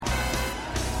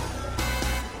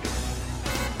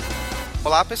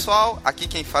Olá pessoal, aqui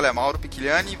quem fala é Mauro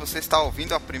Piquiliani e você está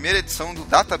ouvindo a primeira edição do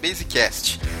Database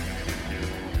Cast.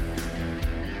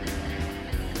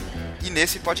 E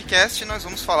nesse podcast nós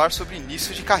vamos falar sobre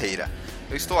início de carreira.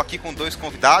 Eu estou aqui com dois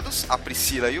convidados, a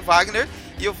Priscila e o Wagner,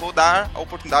 e eu vou dar a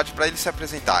oportunidade para eles se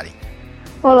apresentarem.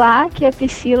 Olá, aqui é a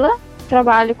Priscila,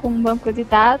 trabalho com um banco de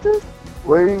dados.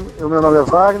 Oi, o meu nome é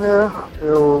Wagner,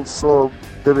 eu sou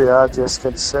DBA de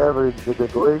SQL Server e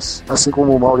DB2, assim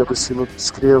como o Mauro e a Priscila,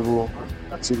 escrevo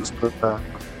artigos para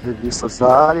revistas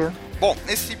da área. Bom,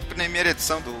 nessa primeira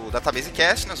edição do Database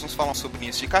Cast, nós vamos falar sobre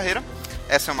início de carreira.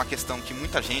 Essa é uma questão que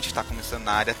muita gente está começando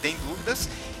na área tem dúvidas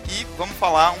e vamos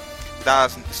falar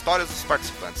das histórias dos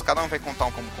participantes. Cada um vai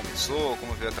contar como começou,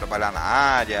 como veio a trabalhar na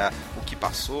área, o que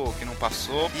passou, o que não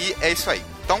passou, e é isso aí.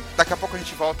 Então, daqui a pouco a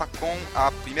gente volta com a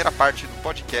primeira parte do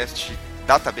podcast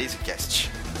Database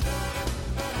Cast.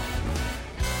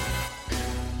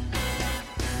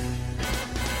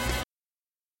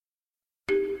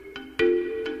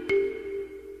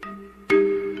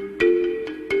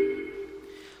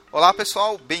 Olá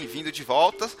pessoal, bem-vindo de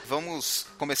volta. Vamos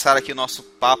começar aqui o nosso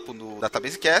papo no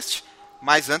Database Cast,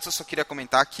 mas antes eu só queria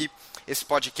comentar que esse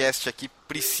podcast aqui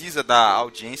precisa da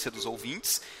audiência dos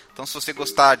ouvintes. Então se você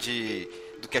gostar do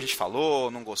que a gente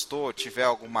falou, não gostou, tiver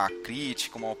alguma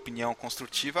crítica, uma opinião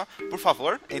construtiva, por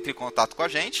favor, entre em contato com a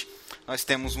gente. Nós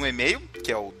temos um e-mail,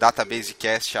 que é o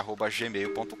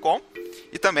databasecast@gmail.com,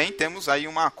 e também temos aí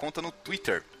uma conta no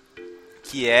Twitter,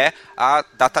 que é a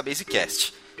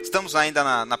DatabaseCast. Estamos ainda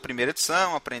na primeira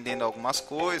edição, aprendendo algumas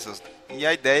coisas, e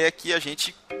a ideia é que a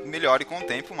gente melhore com o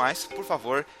tempo, mas, por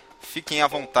favor, fiquem à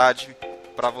vontade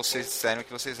para vocês disserem o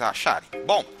que vocês acharem.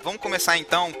 Bom, vamos começar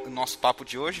então o nosso papo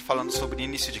de hoje falando sobre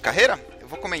início de carreira. Eu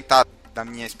vou comentar da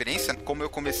minha experiência, como eu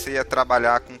comecei a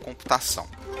trabalhar com computação.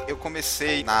 Eu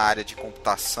comecei na área de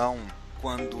computação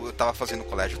quando eu estava fazendo o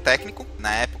colégio técnico.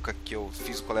 Na época que eu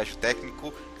fiz o colégio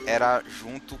técnico, era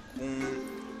junto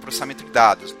com processamento de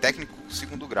dados, técnico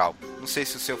segundo grau. Não sei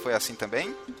se o seu foi assim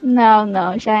também?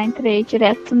 Não, já entrei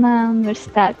direto na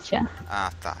universidade já.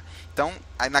 Ah, tá. Então,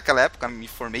 aí naquela época me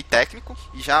formei técnico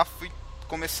e já fui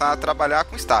começar a trabalhar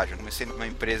com estágio. Comecei numa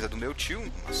empresa do meu tio,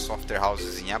 uma software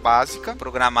housezinha básica,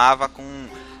 programava com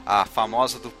a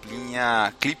famosa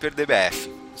duplinha Clipper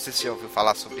DBF. Você já ouviu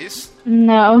falar sobre isso?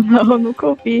 Não, nunca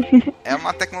ouvi. É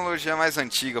uma tecnologia mais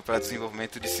antiga para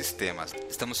desenvolvimento de sistemas.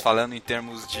 Estamos falando em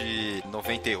termos de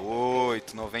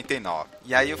 98, 99.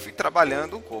 E aí eu fui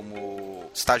trabalhando como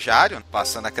estagiário,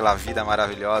 passando aquela vida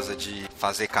maravilhosa de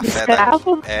fazer café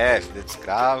escravo? Vida de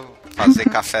escravo. Fazer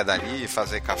café dali,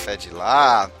 fazer café de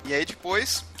lá. E aí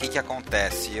depois, o que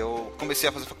acontece? Eu comecei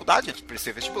a fazer faculdade,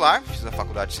 prestei vestibular, fiz a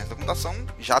faculdade de ciência da computação,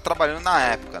 já trabalhando na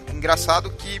época.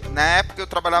 Engraçado que na época eu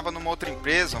trabalhava numa outra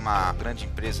empresa, uma grande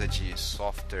empresa de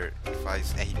software que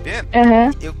faz RP.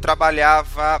 Eu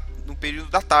trabalhava no período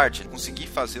da tarde. Consegui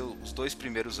fazer os 2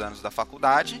 primeiros anos da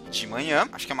faculdade de manhã.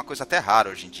 Acho que é uma coisa até rara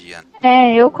hoje em dia.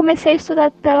 Eu comecei a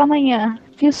estudar pela manhã.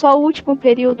 Fiz só o último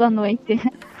período à noite.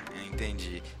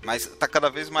 Entendi. Mas tá cada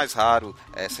vez mais raro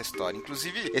essa história.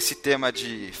 Inclusive, esse tema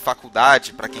de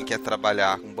faculdade, para quem quer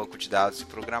trabalhar com banco de dados e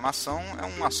programação, é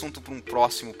um assunto para um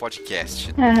próximo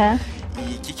podcast.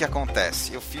 E o que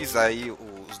acontece? Eu fiz aí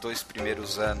os 2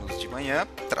 primeiros anos de manhã,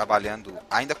 trabalhando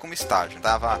ainda como estágio,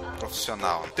 tava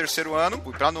profissional. No terceiro ano,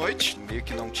 fui pra noite, meio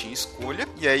que não tinha escolha,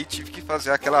 e aí tive que fazer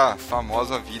aquela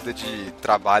famosa vida de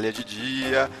trabalha de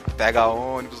dia, pega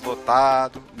ônibus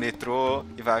lotado, metrô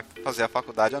e vai fazer a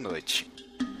faculdade à noite.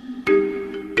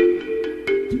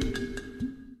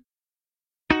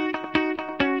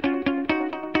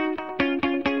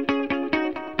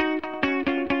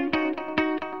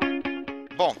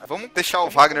 Bom, vamos deixar o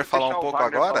Wagner falar um pouco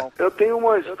agora? Eu tenho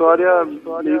uma história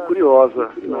meio curiosa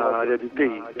na área de TI.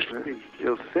 Né?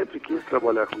 Eu sempre quis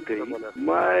trabalhar com TI,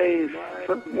 mas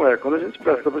sabe como é? Quando a gente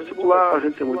presta vestibular, a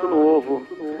gente é muito novo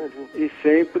e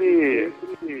sempre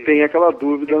tem aquela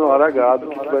dúvida na hora H do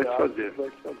que vai se fazer.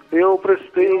 Eu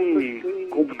prestei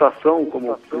computação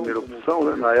como primeira opção,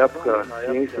 né? Na época,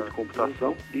 ciência de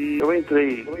computação, e eu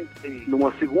entrei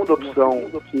numa segunda opção,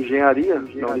 engenharia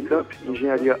na Unicamp,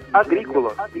 engenharia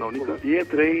agrícola na Unicamp, e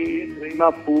entrei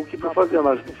na PUC para fazer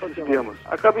análise de sistemas.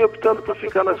 Acabei optando por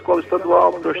ficar na escola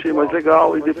estadual, porque eu achei mais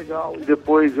legal, e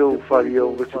depois eu faria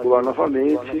o vestibular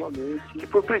novamente, e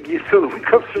por preguiça eu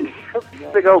nunca fiz.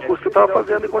 Pegar o curso que eu estava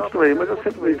fazendo e continuei, mas eu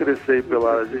sempre me interessei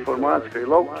pela área de informática, e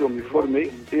logo que eu me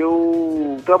formei,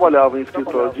 eu trabalhava em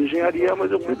escritório de engenharia,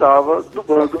 mas eu cuidava do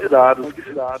banco de dados que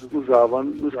se usava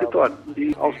no escritório.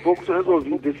 E aos poucos eu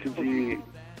resolvi decidir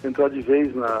entrar de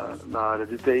vez na área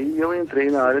de TI e eu entrei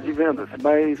na área de vendas,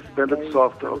 mas venda de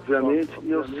software, obviamente,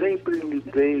 e eu sempre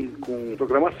lidei com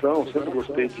programação, sempre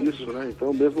gostei disso, né?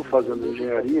 Então, mesmo fazendo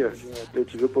engenharia, eu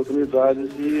tive a oportunidade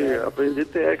de aprender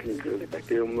técnicas,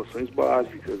 ter noções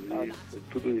básicas e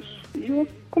tudo isso. E eu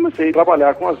comecei a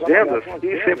trabalhar com as vendas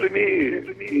e sempre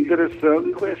me interessando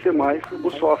em conhecer mais o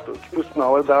software, que por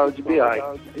sinal é da área de BI.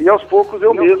 E aos poucos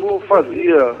eu mesmo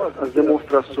fazia as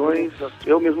demonstrações,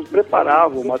 eu mesmo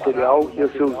preparava o material que ia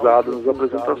ser usado nas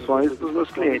apresentações dos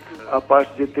meus clientes. A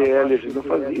parte de ETL a gente não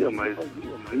fazia, mas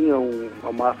vinha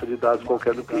uma massa de dados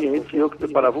qualquer do cliente e eu que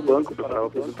preparava o banco, preparava a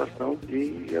apresentação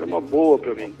e era uma boa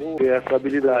para mim ter essa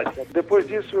habilidade. Depois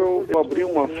disso eu abri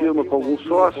uma firma com alguns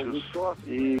sócios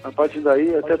e a partir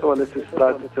daí, até pela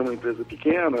necessidade de ter uma empresa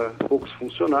pequena, poucos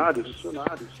funcionários,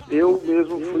 eu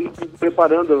mesmo fui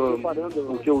preparando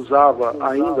o que eu usava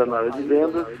ainda na área de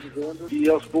vendas e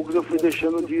aos poucos eu fui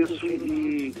deixando disso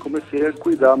e comecei a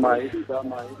cuidar mais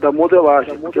da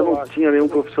modelagem, porque eu não tinha nenhum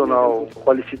profissional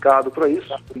qualificado para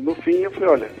isso. No fim eu falei,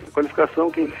 olha, a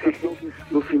qualificação quem tem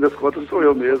no fim das contas sou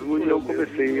eu mesmo e eu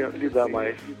comecei a lidar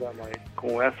mais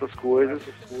com essas coisas,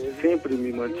 sempre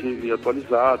me mantive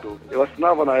atualizado. Eu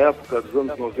assinava na época dos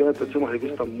anos 90, tinha uma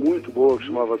revista muito boa que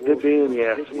chamava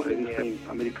DBMS, uma revista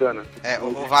americana.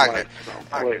 O Wagner,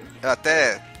 eu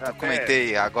até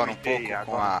comentei agora um pouco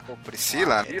com a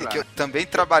Priscila, que eu também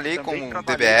trabalhei com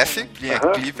DBF,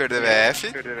 Clipper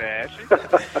DBF,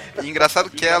 e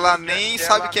engraçado que ela nem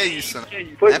sabe o que é isso, né?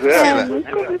 Pois Priscila?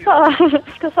 Nunca ouvi falar,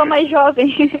 porque eu sou mais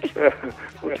jovem.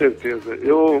 Com certeza.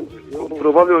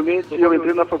 Provavelmente eu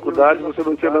entrei na faculdade, você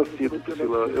não tinha nascido,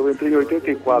 Priscila. Eu entrei em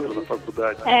 84 na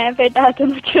faculdade. É verdade, eu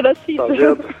não tinha nascido. Tá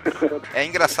vendo? É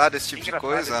engraçado esse tipo de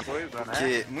coisa,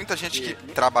 porque muita gente que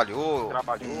trabalhou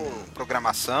com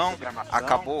programação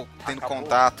acabou tendo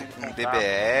contato com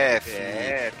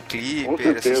DBF,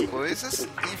 Clipper, essas coisas,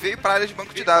 e veio para a área de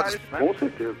banco de dados. Com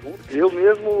certeza. Eu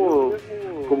mesmo,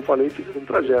 como falei, fiz um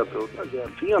trajeto.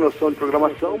 Eu tinha noção de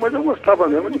programação, mas eu gostava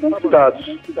mesmo de banco de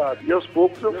dados. E aos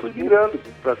poucos eu fui migrando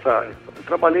para essa área. Eu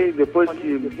trabalhei, depois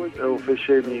que eu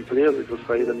fechei minha empresa, que eu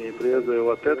saí da minha empresa,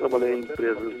 eu até trabalhei em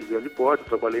empresas de grande porte,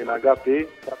 trabalhei na HP,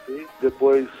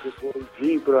 depois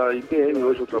vim para a IBM,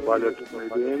 hoje eu trabalho aqui na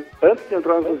IBM. Antes de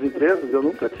entrar nessas empresas, eu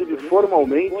nunca tive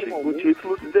formalmente o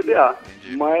título de DBA,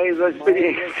 mas a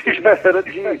experiência já era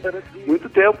de muito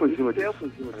tempo em cima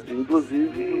disso.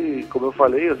 Inclusive, como eu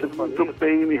falei, eu sempre me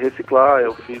preocupei em me reciclar,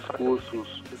 eu fiz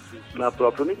cursos na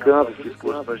própria Unicamp, fiz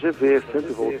curso na GV,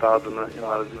 sempre voltado na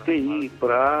área de TI,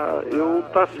 para eu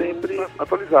estar sempre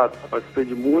atualizado. Participei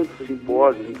de muitos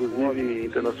simpósios, inclusive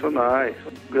internacionais.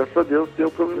 Graças a Deus deu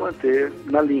para me manter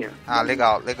na linha.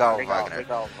 Legal, Wagner.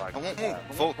 Vamos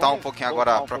voltar um pouquinho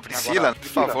agora para Priscila. Por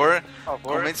favor,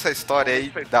 comente essa história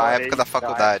aí da época da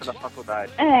faculdade.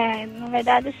 Na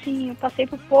verdade, assim, eu passei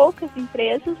por poucas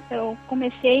empresas. Eu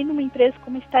comecei numa empresa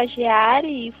como estagiária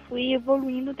e fui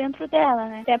evoluindo dentro dela,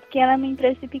 né? Até porque ela é uma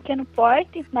empresa de pequeno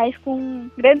porte, mas com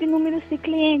grande número de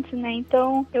clientes, né?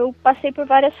 Então, eu passei por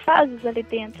várias fases ali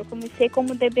dentro. Eu comecei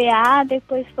como DBA,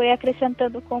 depois foi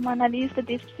acrescentando como analista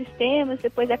de sistemas,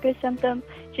 depois acrescentando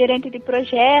gerente de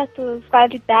projetos,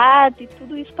 qualidade,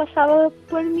 tudo isso passava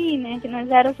por mim, né? Que nós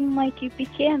éramos uma equipe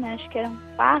pequena, acho que eram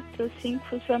 4 ou 5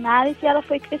 funcionários, e ela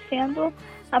foi crescendo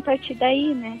a partir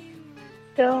daí, né?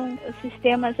 Então, os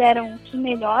sistemas eram os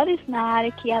melhores na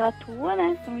área que ela atua,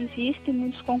 né? Não existem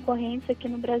muitos concorrentes aqui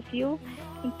no Brasil.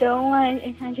 Então,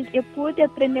 eu pude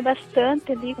aprender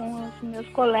bastante ali com os meus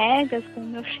colegas, com o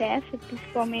meu chefe,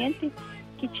 principalmente,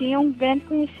 que tinha um grande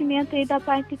conhecimento aí da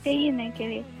parte de TI, né? Que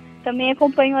ele também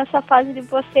acompanhou essa fase de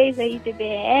vocês aí,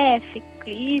 DBF,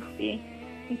 Clip.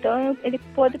 Então, ele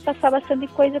pôde passar bastante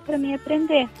coisa para mim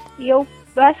aprender. E eu,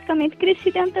 basicamente,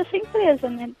 cresci dentro dessa empresa,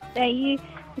 né? Daí,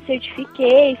 me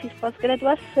certifiquei, fiz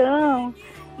pós-graduação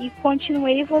e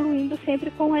continuei evoluindo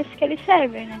sempre com o SQL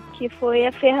Server, né? Que foi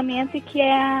a ferramenta que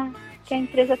a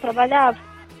empresa trabalhava,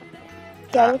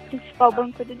 que era o principal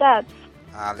banco de dados.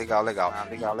 Legal.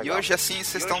 E hoje, assim,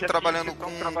 vocês estão trabalhando com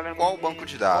qual banco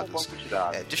de dados?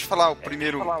 Deixa eu falar o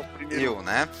primeiro eu,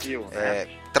 né?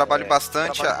 Trabalho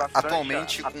bastante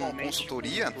atualmente com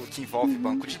consultoria, que envolve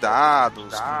banco de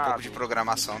dados, um pouco de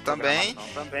programação também,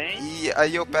 e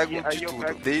aí eu pego de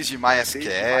tudo, desde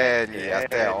MySQL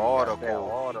até Oracle,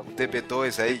 o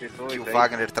DB2 aí, que o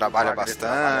Wagner trabalha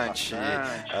bastante,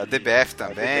 DBF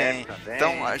também,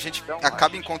 então a gente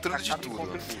acaba encontrando de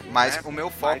tudo, mas o meu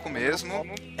foco mesmo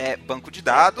é banco de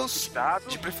dados,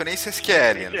 de preferência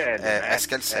SQL,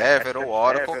 SQL Server ou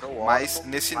Oracle, mas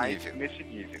nesse nível.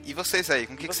 E vocês aí,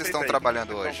 com que vocês estão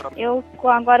trabalhando hoje? Eu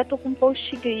agora estou com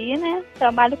PostgreSQL, né?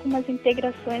 Trabalho com umas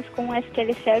integrações com o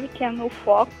SQL Server, que é o meu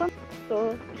foco.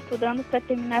 Estou estudando para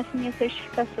terminar as minhas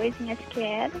certificações em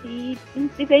SQL e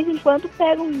de vez em quando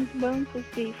pego uns bancos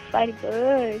de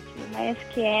Firebird,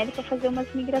 MySQL para fazer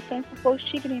umas migrações para o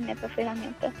PostgreSQL, né? Para a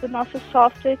ferramenta do nosso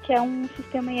software, que é um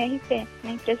sistema ERP,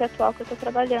 na empresa atual que eu estou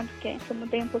trabalhando, porque eu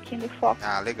mudei um pouquinho de foco.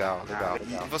 Ah, legal.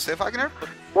 E você, Wagner?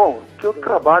 Bom, que eu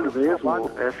trabalho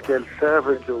mesmo, SQL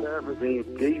Server, que eu venho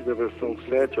desde a versão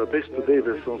 7, eu até estudei a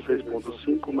versão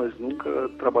 6.5, mas nunca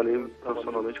trabalhei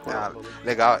profissionalmente com ela.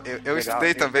 Legal, eu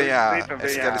estudei também a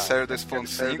SQL Server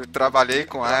 2.5, trabalhei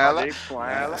com ela,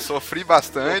 sofri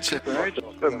bastante,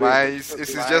 mas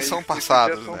esses dias são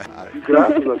passados, né?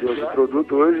 Graças a Deus, o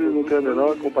produto hoje não tem a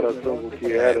menor comparação com o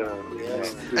que era.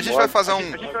 A gente vai fazer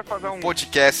um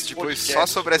podcast depois só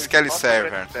sobre SQL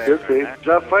Server. Perfeito.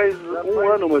 Já faz um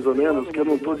ano mais ou menos que eu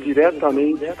não estou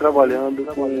diretamente trabalhando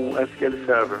com SQL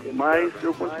Server, mas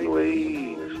eu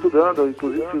continuei estudando, eu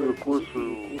inclusive fiz o curso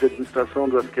de administração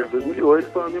do SQL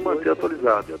 2008 para me manter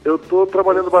atualizado. Eu estou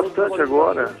trabalhando bastante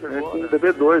agora com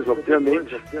DB2,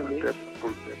 obviamente, até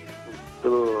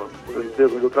pela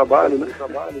empresa onde eu trabalho, né?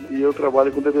 E eu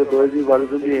trabalho com DB2 em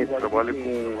vários ambientes. Trabalho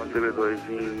com DB2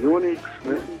 em Unix,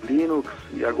 né? Linux,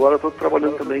 e agora estou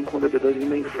trabalhando também com DB2 em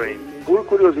mainframe. Por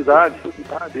curiosidade,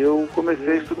 eu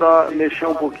comecei a estudar, mexer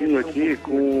um pouquinho aqui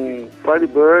com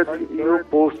Firebird e o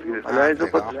Postgres. Aliás, eu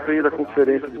participei da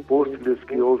conferência de Postgres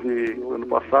que houve no ano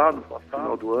passado, no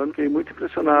final do ano. Fiquei muito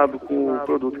impressionado com o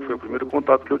produto, que foi o primeiro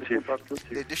contato que eu tive.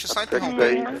 Deixa eu só interromper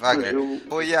aí, Wagner.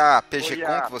 Foi a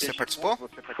PGCon que você participou?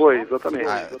 Foi, exatamente.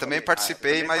 Eu também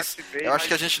participei, mas eu acho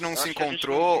que a gente não se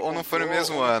encontrou ou não foi no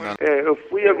mesmo ano. Eu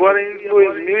fui agora em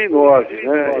 2009,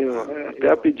 né?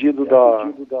 Até a pedido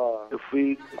eu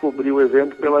fui cobrir o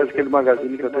evento pela SQL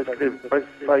Magazine, que até escrevi, vai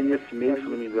sair esse mês, se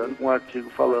não me engano, um artigo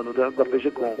falando da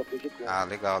PGCon. Ah,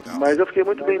 legal. Mas eu fiquei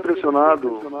muito bem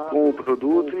impressionado com o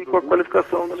produto e com a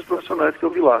qualificação dos profissionais que eu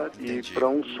vi lá. E para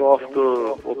um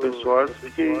software open source,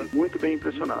 fiquei muito bem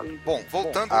impressionado. Bom,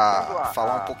 voltando a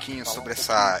falar um pouquinho sobre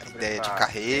essa ideia de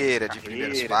carreira, de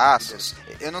primeiros passos,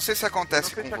 eu não sei se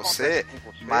acontece com você,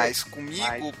 mas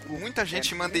comigo muita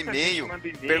gente manda e-mail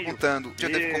perguntando onde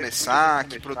eu devo começar,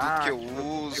 que produto que eu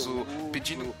uso,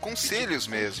 pedindo conselhos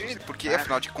mesmo, porque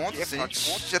afinal de contas a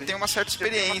gente já tem uma certa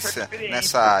experiência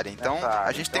nessa área, então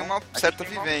a gente tem uma certa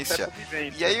vivência.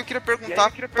 E aí eu queria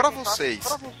perguntar para vocês,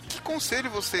 que conselho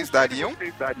vocês dariam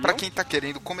para quem está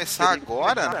querendo começar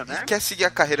agora e quer seguir a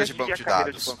carreira de banco de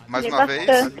dados? Mais uma vez,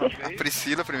 a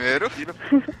Priscila primeiro.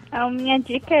 A minha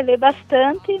dica é ler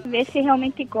bastante, ver se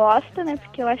realmente gosta, né?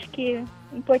 Porque eu acho que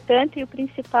o importante e o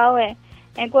principal é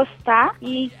gostar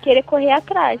e querer correr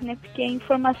atrás, né? Porque a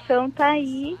informação tá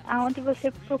aí, aonde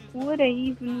você procura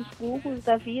aí nos Googles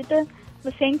da vida,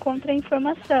 você encontra a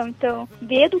informação. Então,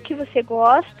 ver do que você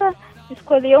gosta,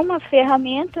 escolher uma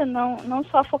ferramenta, não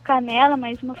só focar nela,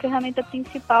 mas uma ferramenta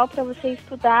principal para você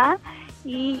estudar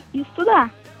e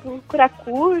estudar. Procurar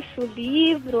curso,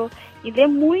 livro e ler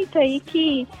muito aí,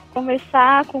 que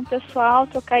conversar com o pessoal,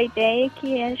 trocar ideia,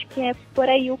 que acho que é por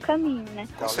aí o caminho, né?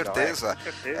 Com certeza,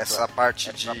 essa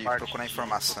parte de procurar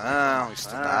informação,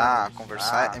 estudar,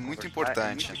 conversar é muito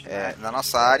importante. Na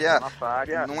nossa área,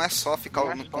 não é só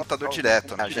ficar no computador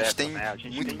direto, né? A gente tem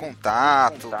muito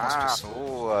contato com as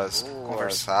pessoas,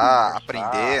 conversar,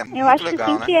 aprender, eu acho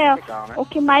legal, assim, né? O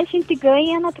que mais a gente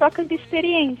ganha é na troca de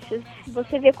experiências.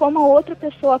 Você vê como a outra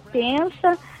pessoa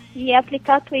pensa e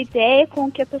aplicar a tua ideia com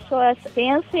o que a pessoa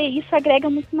pensa, e isso agrega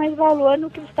muito mais valor no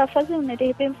que você está fazendo, né? De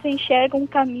repente você enxerga um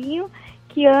caminho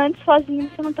que antes sozinho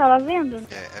você não estava vendo.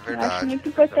 É verdade. Eu acho muito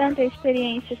importante a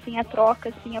experiência, assim, a troca,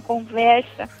 assim, a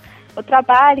conversa, o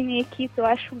trabalho em equipe, eu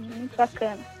acho muito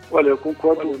bacana. Olha, eu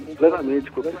concordo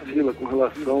plenamente com a Priscila com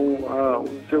relação ao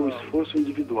seu esforço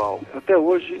individual. Até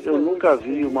hoje, eu nunca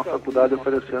vi uma faculdade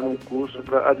oferecendo um curso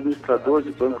para administrador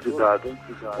de banco de dados,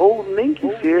 ou nem que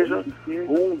seja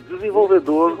um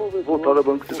desenvolvedor voltado a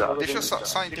banco de dados. Deixa eu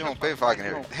só interromper,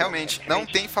 Wagner. Realmente, não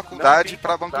tem faculdade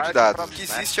para banco de dados. Que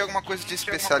existe alguma coisa de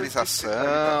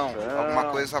especialização, alguma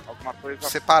coisa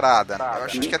separada. Eu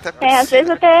acho que até precisa. Às vezes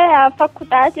até a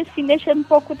faculdade, assim, deixa um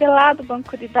pouco de lado o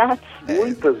banco de dados.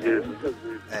 Muitas vezes.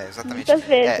 Exatamente. Muitas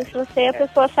vezes. A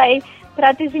pessoa sai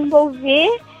para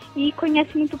desenvolver e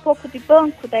conhece muito pouco de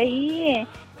banco, daí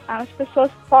as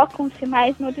pessoas focam-se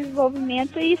mais no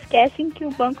desenvolvimento e esquecem que o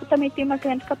banco também tem uma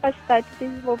grande capacidade de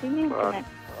desenvolvimento, né?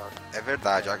 É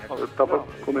verdade. Eu estava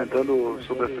comentando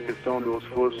sobre essa questão do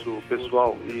esforço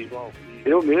pessoal e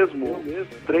eu mesmo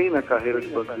treino a carreira de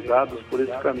banco de dados por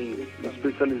esse caminho, me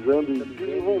especializando em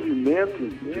desenvolvimento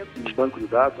de banco de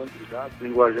dados,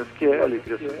 linguagem SQL,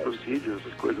 criação de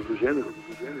procedures, coisas do gênero,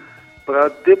 para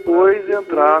depois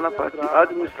entrar na parte de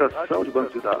administração de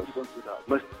banco de dados.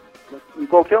 Mas em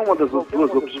qualquer uma das duas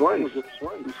opções,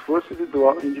 o esforço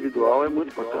individual é muito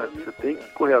importante. Você tem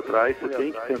que correr atrás, você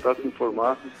tem que tentar se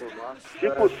informar. Se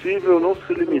possível, não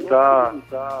se limitar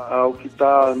ao que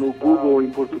está no Google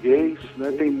em português,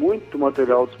 né? Tem muito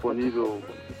material disponível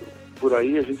por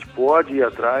aí, a gente pode ir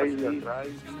atrás. E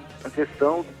a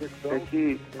questão é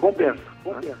que compensa,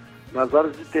 né? Nas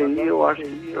áreas de TI, eu acho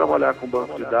que trabalhar com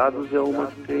banco de dados é uma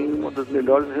que tem uma das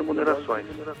melhores remunerações.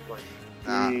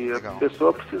 E legal. A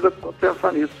pessoa precisa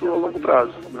pensar nisso a longo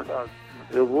prazo, né?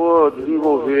 Eu vou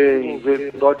desenvolver em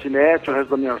 .NET o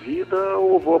resto da minha vida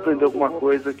ou vou aprender alguma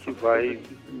coisa que vai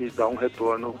me dar um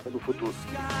retorno no futuro?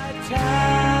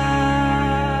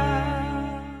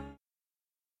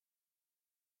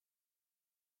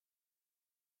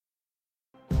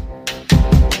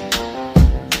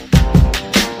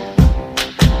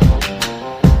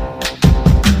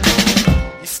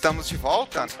 Estamos de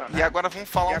volta e agora vamos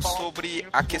falar sobre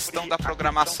a questão da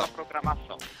programação.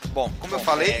 Bom, como eu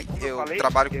falei, eu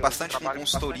trabalho bastante com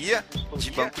consultoria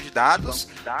de banco de dados,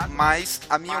 mas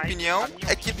a minha opinião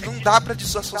é que não dá para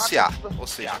desassociar, ou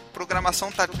seja, a programação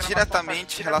está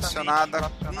diretamente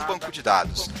relacionada com um banco de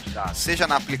dados, seja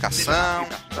na aplicação,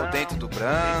 ou dentro do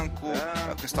branco,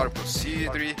 com Story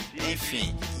Procedure,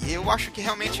 enfim. E eu acho que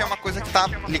realmente é uma coisa que está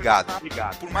ligada.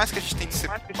 Por mais que a gente tente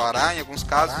separar, em alguns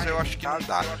casos, eu acho que não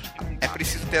dá. É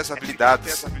preciso ter as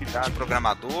habilidades de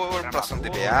programador, próximo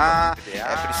DBA,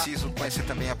 é preciso conhecer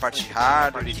também a parte de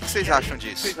hardware. O que vocês acham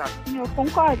disso? Eu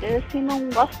concordo, eu assim, não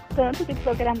gosto tanto de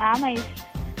programar, mas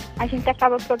a gente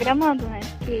acaba programando, né?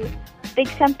 Porque tem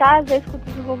que sentar, às vezes, com o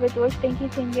desenvolvedor, você tem que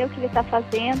entender o que ele está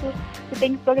fazendo, você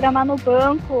tem que programar no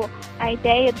banco a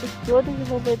ideia do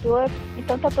desenvolvedor,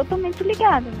 então está totalmente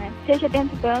ligado, né? Seja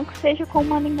dentro do banco, seja com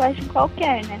uma linguagem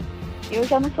qualquer, né? Eu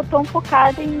já não sou tão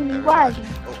focada em linguagem.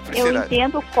 Eu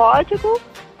entendo o código,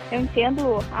 eu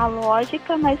entendo a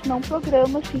lógica, mas não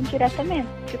programo assim diretamente.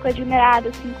 Fico admirada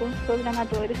assim com os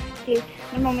programadores, porque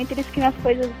normalmente eles criam as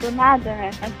coisas do nada, né?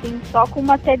 Assim, só com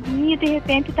uma telinha e de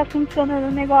repente está funcionando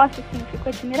o negócio, assim, fico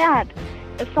admirada.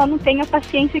 Eu só não tenho a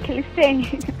paciência que eles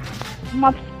têm.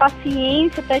 Uma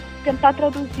paciência para tentar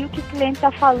traduzir o que o cliente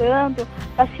está falando,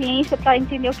 paciência para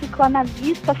entender o que o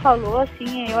analista falou,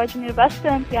 assim, eu admiro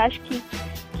bastante. Eu acho que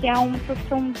é uma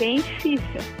profissão bem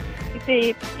difícil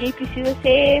e precisa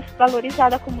ser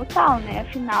valorizada como tal, né?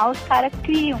 Afinal, os caras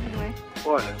criam, né?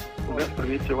 Olha, o me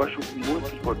permite, eu acho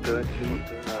muito importante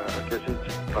que a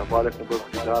gente trabalha com banco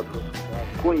de dados,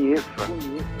 conheça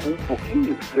um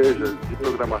pouquinho que seja de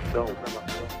programação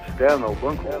externa ao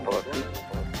banco, assim.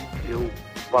 Eu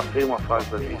passei uma fase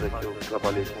da vida que eu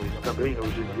trabalhei com isso também,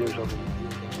 hoje em dia eu já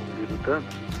não lido tanto,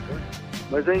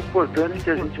 mas é importante que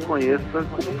a gente conheça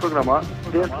como programar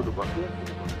dentro do banco.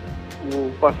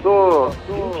 Passou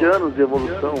 20 anos de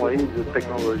evolução aí de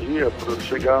tecnologia para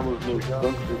chegarmos nos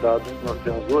bancos de dados que nós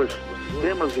temos hoje, os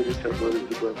sistemas gerenciadores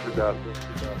de bancos de dados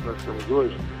que nós temos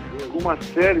hoje, com uma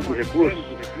série de recursos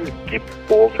que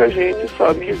pouca gente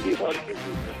sabe que existe.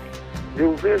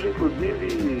 Eu vejo,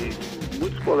 inclusive,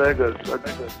 muitos colegas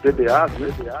DBAs,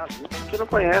 né, que não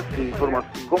conhecem informação,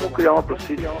 como criar uma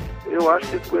procedure. Eu acho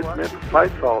que esse conhecimento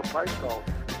faz falta.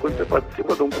 Quando você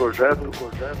participa de um projeto,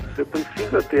 você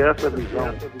precisa ter essa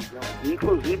visão,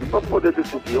 inclusive para poder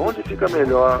decidir onde fica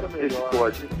melhor esse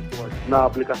código, na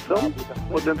aplicação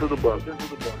ou dentro do banco.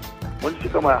 Onde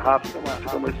fica mais rápido, onde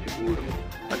fica mais seguro.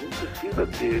 A gente precisa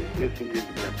ter esse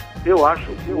entendimento. Eu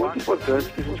acho muito importante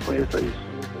que a gente conheça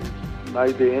isso. Na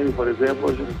IBM, por exemplo,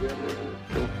 a gente tem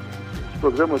os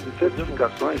programas de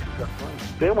certificações,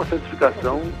 tem uma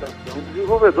certificação de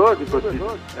desenvolvedor de processos.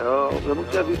 Eu não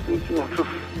tinha visto isso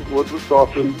em outros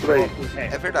softwares por aí.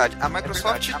 É verdade. A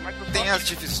Microsoft tem as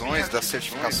divisões das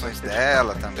certificações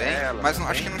dela também, mas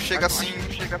acho que não chega assim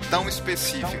tão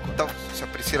específico. Então, se a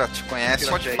Priscila te conhece,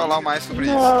 pode falar mais sobre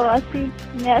isso. Não, assim,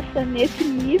 nesse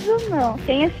nível não.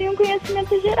 Tem assim um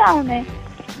conhecimento geral, né?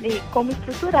 De como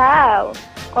estruturar,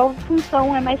 qual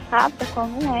função é mais rápida, qual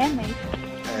não é, mas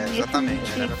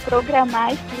exatamente. De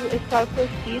programar Story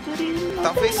Procedure não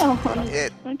talvez tem,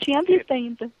 não tinha visto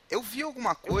ainda. Eu vi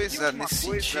alguma coisa nesse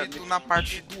sentido na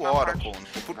parte do Oracle,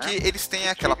 porque eles têm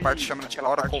aquela parte chamada de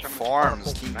Oracle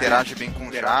Forms, que interage bem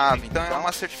com Java, então é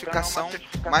uma certificação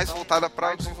mais voltada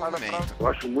para o desenvolvimento. Eu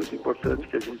acho muito importante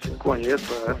que a gente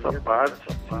conheça essa parte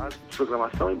de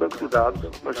programação em banco de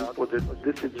dados, para a gente poder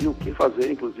decidir o que fazer,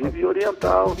 inclusive, e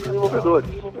orientar os desenvolvedores.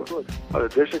 Olha,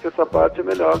 deixa que essa parte é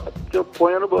melhor que eu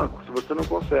ponha no banco. Se você não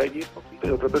consegue,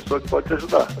 tem outra pessoa que pode te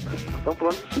ajudar. Estamos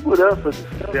falando de segurança de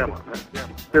sistema, né?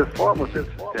 Performance do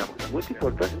sistema. É muito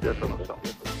importante ter essa noção.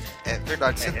 É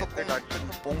verdade, você tocou um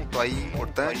ponto aí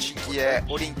importante que é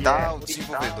orientar o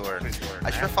desenvolvedor.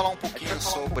 A gente vai falar um pouquinho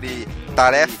sobre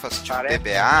tarefas de um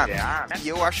DBA e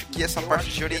eu acho que essa parte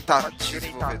de orientar o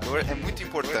desenvolvedor é muito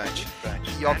importante.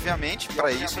 E obviamente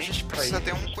para isso a gente precisa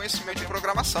ter um conhecimento de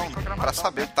programação, para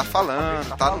saber o que está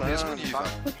falando, tá no mesmo nível.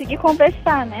 Conseguir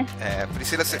conversar, né?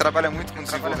 Priscila, você trabalha muito com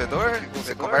desenvolvedor?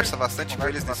 Você conversa bastante com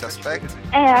eles nesse aspecto?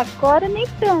 Agora nem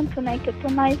tanto, né? Que eu tô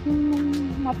mais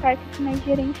numa parte mais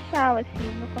gerencial,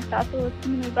 assim, meu contato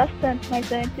diminui bastante,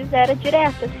 mas antes era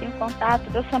direto, assim, o contato,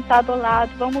 eu sentado ao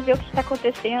lado, vamos ver o que está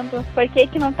acontecendo, por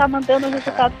que não tá mandando o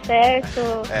resultado certo.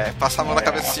 Passar a mão na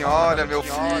cabeça assim, olha, meu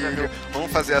filho,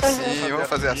 vamos fazer assim, vamos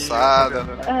fazer assada.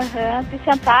 Se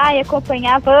sentar e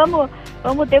acompanhar,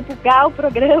 vamos debugar o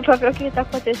programa para ver o que está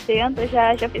acontecendo,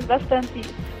 já fiz bastante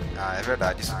isso. É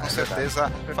verdade, isso com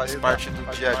certeza faz parte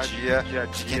do dia a dia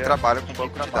de quem trabalha com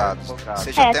banco de dados.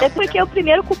 Até porque o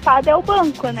primeiro culpado é o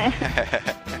banco, né?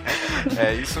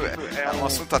 Isso é um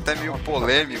assunto até meio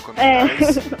polêmico, né?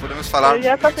 Mas podemos falar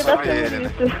sobre ele,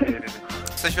 né?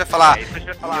 Isso a gente vai falar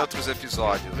em outros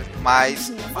episódios.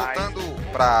 Mas voltando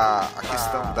para a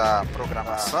questão da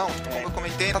programação, como eu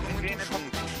comentei, tá muito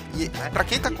junto. E para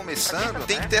quem está começando,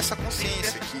 tem que ter essa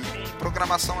consciência que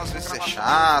programação às vezes é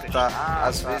chata,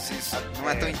 às vezes não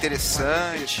é tão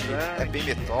interessante, é bem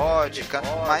metódica,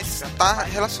 mas está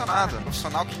relacionada. O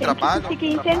profissional que trabalha... Tem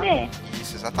que entender.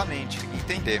 Isso, exatamente, tem que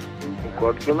entender.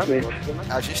 Concordo plenamente.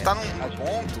 A gente está num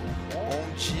ponto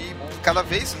onde cada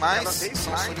vez mais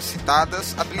são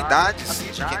solicitadas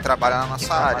habilidades de quem trabalha na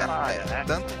nossa área,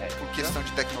 tanto por questão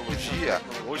de tecnologia,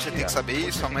 hoje tem que saber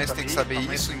isso, amanhã você tem que saber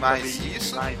isso e mais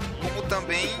isso, como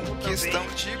também questão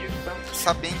de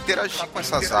saber interagir com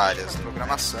essas áreas,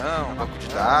 programação, banco de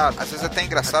dados. Às vezes é até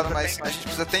engraçado, mas a gente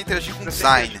precisa até interagir com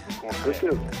design.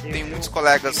 Tem muitos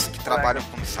colegas que trabalham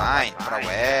com design para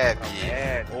web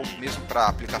ou mesmo para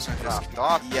aplicações de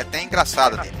desktop, e é até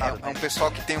engraçado, é um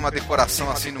pessoal que tem uma decoração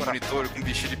assim no monitor com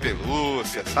bicho de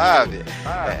pelúcia, sabe?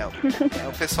 É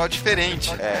um pessoal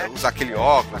diferente, usa aquele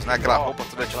óculos, né? Aquela roupa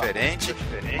toda diferente,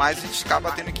 mas a gente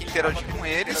acaba tendo que interagir com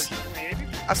eles,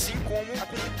 assim como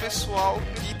com o pessoal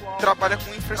que trabalha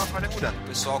com infraestrutura, o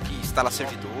pessoal que instala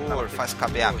servidor, faz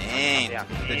cabeamento,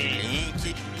 cuida de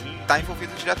link, está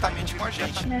envolvido diretamente com a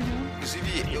gente.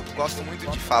 Inclusive, eu gosto muito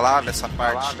de falar dessa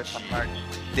parte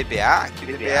de DBA, que o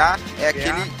DBA é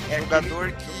aquele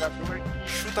jogador que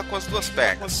chuta com as duas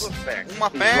pernas. Uma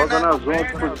perna... Joga nas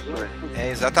outras.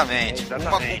 Exatamente.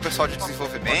 Uma com o pessoal de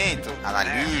desenvolvimento,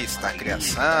 analista,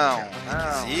 criação,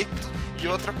 requisito, e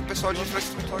outra com o pessoal de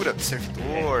infraestrutura,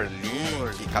 servidor,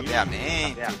 link,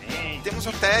 cabeamento. Temos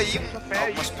até aí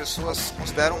algumas pessoas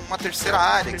consideram uma terceira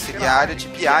área, que seria a área de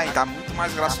BI, está muito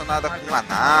mais relacionada com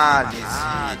análise,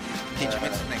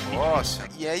 entendimento do negócio.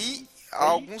 E aí,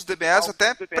 alguns DBAs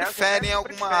até preferem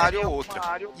alguma área ou outra.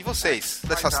 E vocês?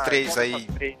 Dessas três aí,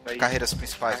 carreiras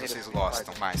principais, vocês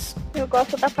gostam mais? Eu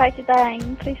gosto da parte da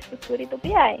infraestrutura e do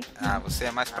BI. Você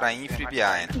é mais pra infra e BI,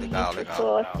 né? Legal.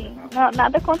 Sou, assim,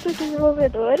 nada contra os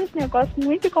desenvolvedores, né? Eu gosto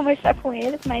muito de conversar com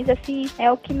eles, mas assim,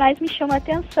 é o que mais me chama a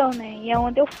atenção, né? E é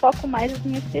onde eu foco mais as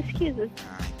minhas pesquisas.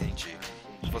 Entendi.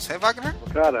 Você, Wagner?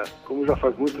 Cara, como já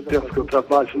faz muito tempo que eu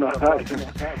trabalho na área,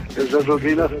 eu já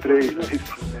joguei nas três.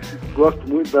 Gosto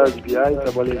muito da área de BI,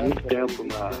 trabalhei muito tempo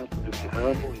nesse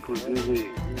ramo,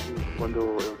 inclusive quando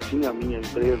eu tinha a minha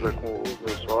empresa com os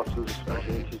meus sócios, a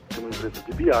gente tinha uma empresa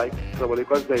de BI, trabalhei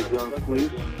quase 10 anos com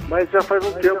isso, mas já faz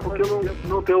um tempo que eu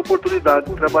não tenho oportunidade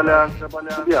de trabalhar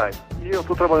com BI. E eu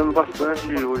estou trabalhando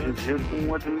bastante hoje em dia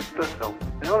com administração.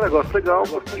 É um negócio legal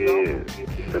porque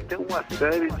você tem uma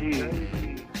série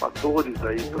de fatores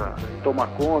aí para tomar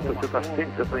conta, você está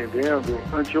sempre aprendendo.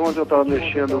 Anteontem eu estava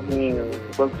mexendo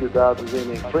com banco de dados em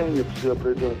mainframe, eu preciso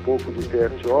aprender um pouco de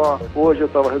TSO. Hoje eu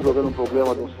estava resolvendo um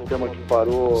problema de um sistema que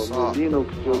parou no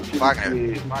Linux.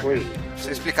 Wagner,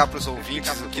 você explicar para os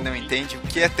ouvintes que não entendem o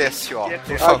que é TSO,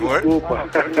 por favor. Desculpa.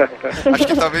 Acho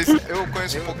que talvez eu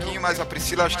conheço um pouquinho, mas a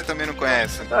Priscila acho que também não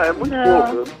conhece. É muito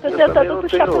pouco. Estou tentando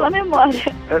puxar pela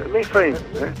memória. Mainframe,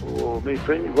 né? O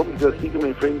mainframe, vamos dizer assim, que o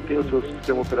mainframe tem o seu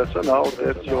sistema operacional, o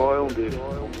TSO é um deles.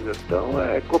 Então,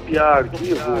 é copiar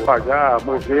arquivo, apagar,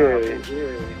 mover,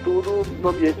 tudo no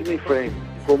ambiente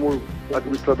mainframe. Como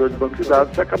administrador de banco de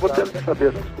dados, você acabou tendo que saber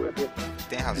essas coisas.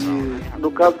 Tem razão. E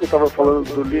no caso que eu estava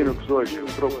falando do Linux hoje,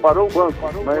 parou o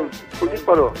banco, mas por que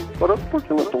parou? Parou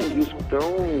porque lançou um disco.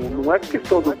 Então, não é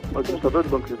questão do administrador de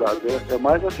banco de dados, é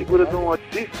mais a figura de um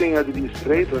System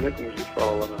Administrator, né, como a gente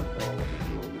fala lá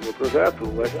no meu projeto,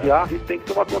 o SA, e tem que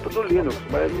tomar conta do Linux,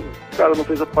 mas o cara não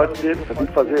fez a parte dele, você tem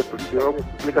que fazer, porque a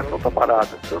aplicação está parada.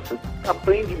 Então, você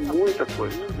aprende muita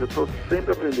coisa. Eu estou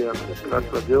sempre aprendendo,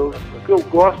 graças a Deus. O que eu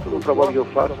gosto do trabalho que eu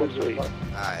faço é isso aí.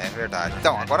 Ah, é verdade.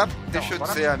 Então, agora deixa eu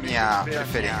dizer a minha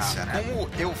preferência, né? Como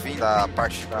eu vim da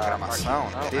parte de programação,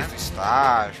 né, desde o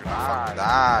estágio, na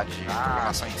faculdade,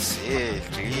 programação em C,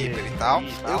 Clipper e tal,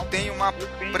 eu tenho uma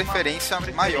preferência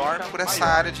maior por essa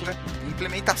área de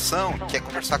implementação, que é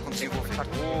conversar com o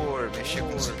desenvolvedor, mexer com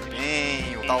o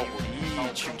desempenho, tal algoritmo,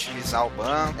 utilizar o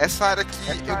banco. Essa área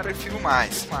que eu prefiro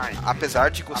mais,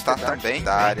 apesar de gostar também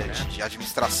da área de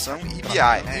administração e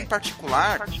BI. Em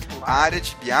particular, a área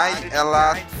de BI,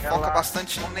 ela foca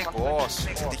bastante no negócio,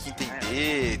 você tem que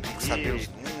entender, tem que saber os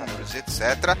números,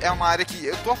 etc. É uma área que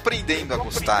eu tô aprendendo a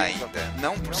gostar ainda.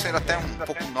 Não por ser até um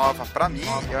pouco nova para mim,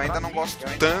 eu ainda não gosto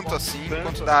tanto assim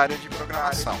quanto da área de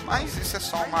programação. Mas isso é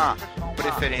só uma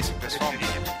preferência pessoal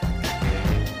minha.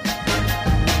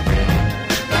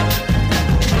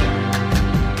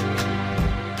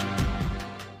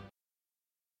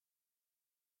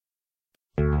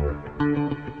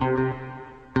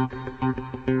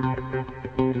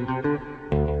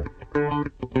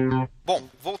 Bom,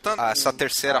 voltando a essa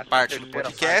terceira parte do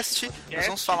podcast, nós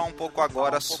vamos falar um pouco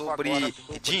agora sobre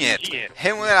dinheiro,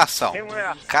 remuneração,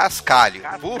 cascalho,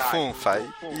 bufunfa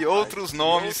e outros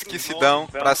nomes que se dão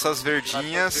para essas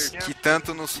verdinhas que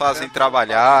tanto nos fazem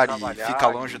trabalhar e ficar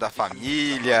longe da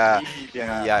família,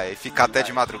 e ficar até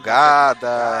de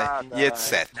madrugada e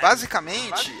etc.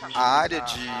 Basicamente, a área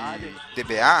de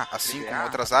DBA, assim como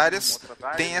outras áreas,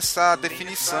 tem essa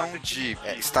definição de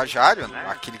estagiário, né?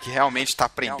 Aquele que realmente está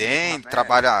aprendendo,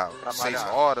 trabalha 6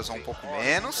 horas ou um pouco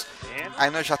menos. Aí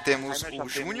nós já temos o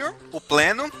júnior, o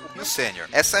pleno e o sênior.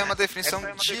 Essa é uma definição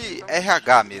de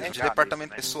RH mesmo, de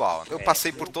departamento pessoal. Eu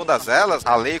passei por todas elas,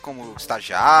 a lei como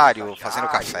estagiário, fazendo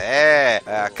café,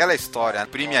 aquela história,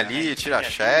 imprime ali, tira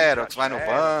xerox, vai no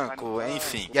banco,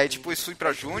 enfim. E aí depois fui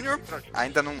para júnior,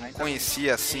 ainda não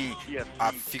conhecia assim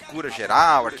a figura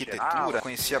geral, a arquitetura,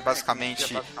 conhecia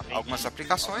basicamente algumas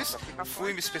aplicações,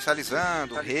 fui me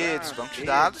especializando, redes, banco de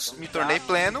dados, me tornei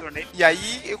pleno, e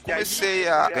aí eu comecei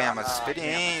a ganhar mais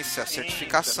experiência,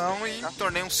 certificação e me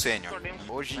tornei um sênior.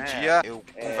 Hoje em dia eu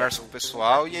converso com o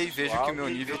pessoal e aí vejo que o meu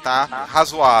nível tá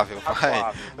razoável,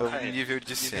 o nível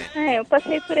de sênior. Eu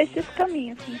passei por esses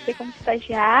caminhos, comecei como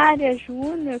estagiária,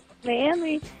 júnior, pleno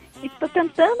e tô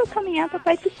tentando caminhar pra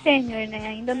parte sênior, né?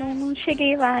 Ainda não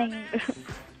cheguei lá ainda.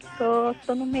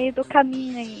 Tô no meio do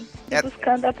caminho aí,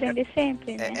 buscando aprender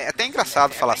sempre, né? É até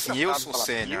engraçado falar assim, eu sou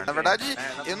sênior. Na verdade,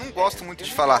 eu não gosto muito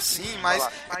de falar assim, mas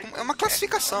é uma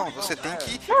classificação. Você tem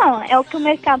que... Não, é o que o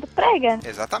mercado prega.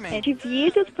 Exatamente.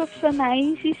 Divide os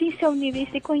profissionais em seu nível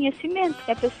de conhecimento.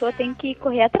 E a pessoa tem que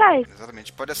correr atrás.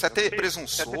 Exatamente. Pode ser até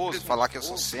presunçoso falar que eu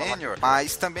sou sênior,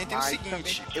 mas também tem o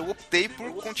seguinte, eu optei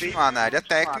por continuar na área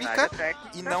técnica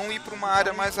e não ir para uma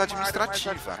área mais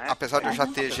administrativa. Apesar de eu já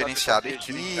ter gerenciado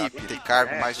equipe, ter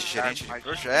cargo mais de gerente de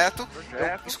projeto,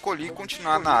 eu escolhi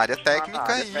continuar na área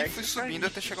técnica e fui subindo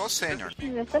até chegar ao sênior.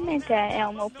 Exatamente, é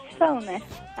uma opção, né?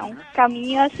 É um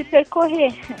caminho a se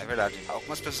percorrer. É verdade.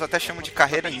 Algumas pessoas até chamam de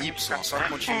carreira em Y, só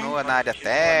continua na área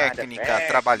técnica,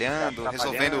 trabalhando,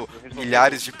 resolvendo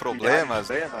milhares de problemas.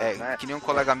 Que nem um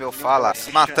colega meu fala,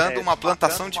 matando uma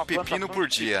plantação de pepino por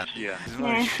dia,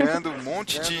 desmanchando um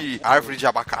monte de árvore de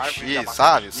abacaxi,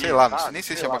 sabe? Sei lá, não sei nem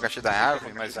se é abacaxi da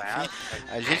árvore, mas enfim,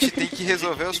 a gente tem que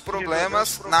resolver os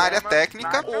problemas na área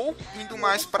técnica ou indo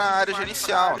mais para a área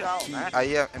gerencial, que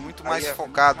aí é muito mais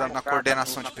focada na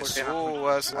coordenação de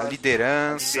pessoas, a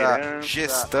liderança,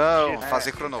 gestão,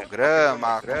 fazer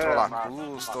cronograma, controlar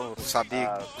custo, saber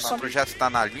se o projeto está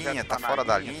na linha, está fora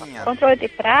da linha. Controle de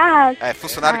prazo.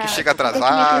 Funcionário que chega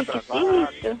atrasado.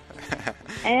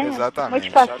 Exatamente.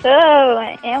 Motivação,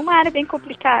 é uma área bem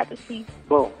complicada, assim.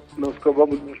 Bom, nós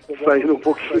acabamos saindo um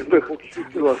pouquinho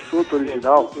do assunto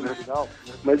original, né?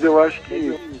 Mas eu acho que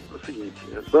é o seguinte,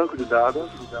 banco de dados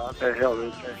é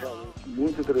realmente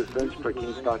muito interessante para quem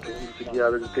está querendo seguir a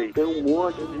área de TI. Tem um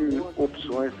monte de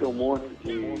opções, tem um monte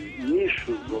de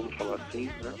nichos, vamos falar assim,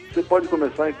 né? Você pode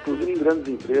começar, inclusive, em grandes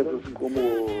empresas como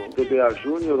DBA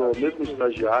Júnior ou mesmo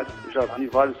estagiário. Eu já vi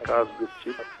vários casos desse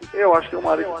tipo. Eu acho que é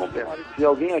uma área que compensa. Se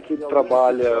alguém aqui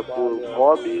trabalha por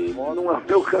hobby, não é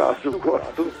meu caso. Eu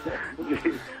gosto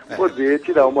de poder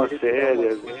tirar umas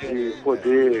férias, de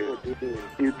poder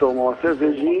ir tomar uma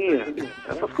cervejinha,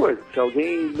 essas coisas. Se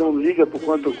alguém não liga por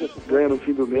quanto ganha no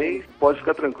fim do mês, pode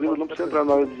ficar tranquilo, não precisa entrar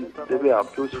na área de DBA,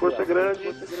 porque o esforço é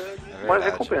grande, mas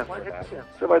recompensa.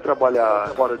 Você vai trabalhar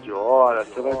fora de hora,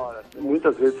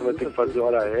 muitas vezes você vai ter que fazer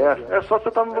hora extra. É só você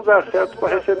estar no lugar certo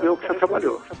para receber o que você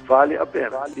trabalhou. Vale a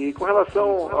pena. E com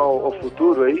relação ao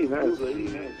futuro aí, né,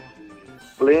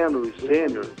 pleno e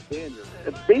sênior,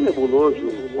 é bem nebuloso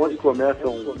onde começa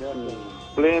um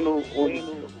pleno,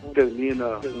 onde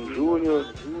termina um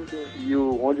júnior e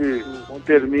onde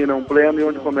termina um pleno e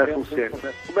onde começa um sênior.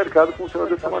 O mercado funciona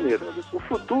dessa maneira. O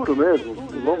futuro mesmo,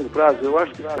 no longo prazo, eu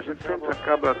acho que a gente sempre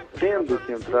acaba tendo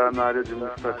que entrar na área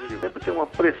administrativa. Sempre tem uma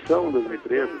pressão das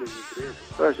empresas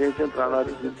para a gente entrar na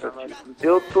área administrativa.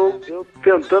 Eu estou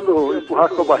tentando empurrar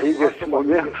com a barriga esse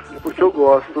momento porque eu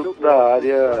gosto da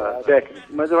área técnica,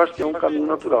 mas eu acho que é um caminho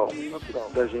natural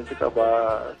da gente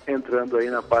acabar entrando aí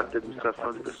na parte de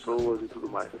administração de pessoas e tudo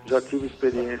mais. Já tive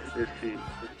experiência nesse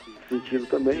sentido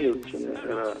também. Eu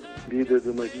era líder de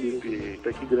uma equipe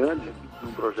até que grande,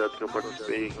 num projeto que eu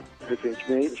participei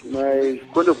recentemente, mas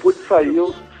quando eu pude sair,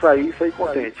 eu saí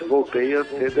contente. Voltei a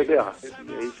ser DBA.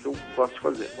 E é isso que eu gosto de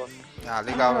fazer. Ah,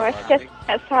 legal. Eu acho que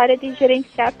essa área de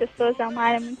gerenciar pessoas é uma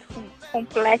área muito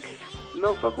complexa.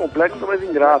 Não só complexa, mas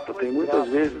ingrata. Tem muitas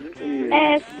vezes que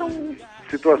são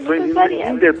situações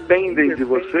independem de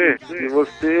você, e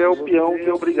você é o peão que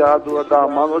é obrigado a dar a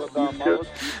má notícia.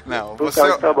 Não, pro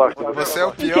cara que tá abaixo de você é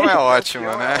o peão, é ótimo,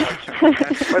 né?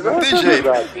 Mas não tem jeito.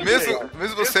 Verdade.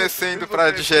 Mesmo você sendo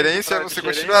para de gerência, você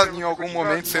continua em algum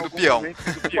momento sendo peão.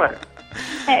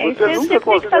 Ué, você nunca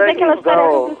tem que fazer aquelas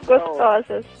tarefas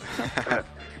gostosas.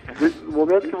 No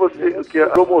momento que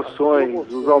as promoções,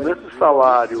 os aumentos de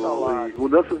salário, e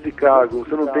mudanças de cargo,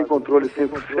 você não tem controle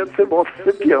 100%, você volta a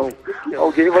ser peão.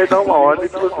 Alguém vai dar uma ordem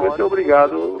que você vai ser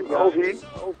obrigado a ouvir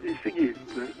e seguir.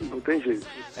 Né? Não tem jeito.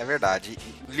 É verdade.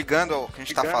 E ligando ao que a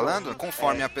gente está falando,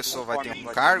 conforme a pessoa vai ter um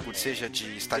cargo, seja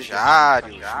de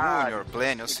estagiário, júnior,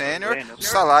 pleno ou sênior, o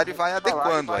salário vai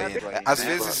adequando a ele. Às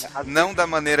vezes não da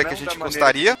maneira que a gente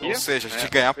gostaria, ou seja, a gente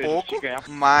ganha pouco,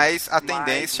 mas a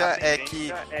tendência é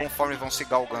que conforme vão se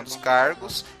galgando os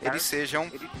cargos, eles sejam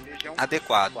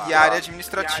adequados. E a área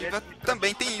administrativa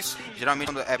também tem isso.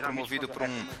 Geralmente, quando é promovido por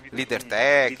um líder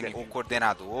técnico ou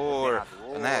coordenador,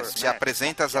 né, se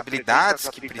apresenta as habilidades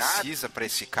que precisa para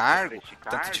esse cargo,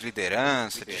 tanto de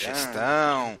liderança, de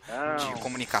gestão, de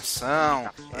comunicação,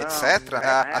 etc.,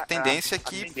 a tendência é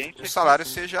que o salário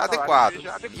seja adequado.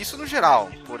 Isso no geral,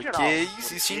 porque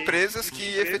existem empresas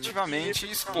que efetivamente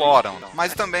exploram.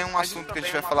 Mas também é um assunto que a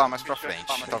gente vai falar mais para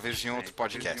frente, talvez em outro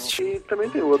podcast. E também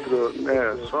tem outro,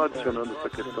 só adicionando essa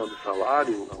questão de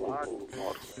salário,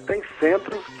 tem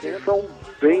centros que são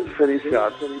bem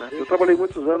diferenciados. Né? Eu trabalhei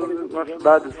muitos anos na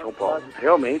cidade de São Paulo.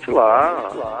 Realmente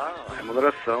lá a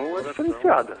remuneração é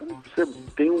diferenciada. Você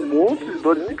tem um monte de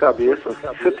dores de cabeça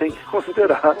que você tem que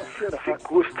considerar se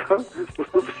custa o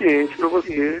suficiente para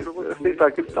você aceitar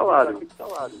aquele salário.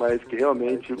 Mas que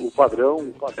realmente o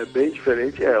padrão é bem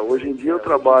diferente. Hoje em dia eu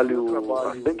trabalho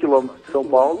a 100 km de São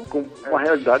Paulo com uma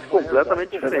realidade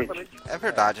completamente diferente. É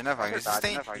verdade, né, Wagner?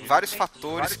 Existem vários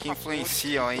fatores que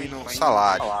influenciam aí no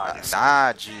salário. A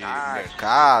cidade, o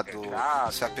mercado,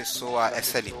 se a pessoa é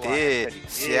CLT,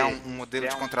 se é um modelo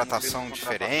de contratação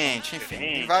diferente, enfim,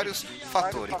 tem vários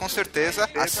fatores. E com certeza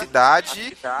a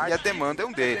cidade e a demanda é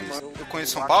um deles. Eu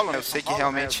conheço São Paulo, eu sei que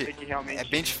realmente é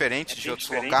bem diferente de outros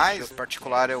locais, em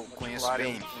particular eu conheço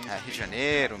bem Rio de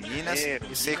Janeiro, Minas,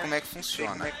 e sei como é que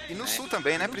funciona. E no Sul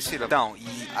também, né, Priscila? Então,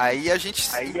 e aí a gente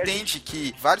entende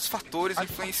que vários fatores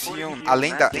influenciam,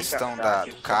 além da questão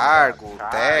do cargo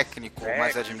técnico,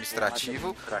 mais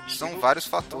administrativo, são vários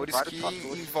fatores que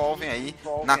envolvem aí aí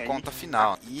na conta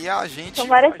final. E a gente... São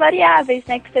várias variáveis,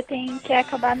 né, que você tem que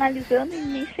acabar analisando, e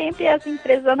nem sempre as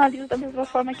empresas analisam da mesma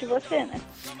forma que você, né?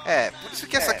 Por isso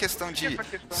que essa questão de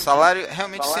salário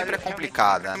realmente sempre é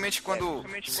complicada. Realmente quando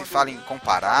se fala em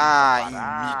comparar,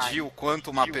 em medir o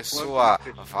quanto uma pessoa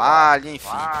vale, enfim,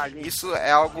 isso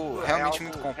é algo realmente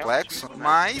muito complexo,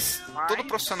 mas todo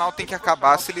profissional tem que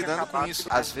acabar se lidando com isso.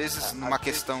 Às vezes numa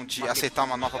questão de aceitar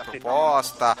uma nova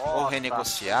proposta, ou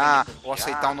renegociar, ou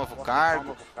aceitar um novo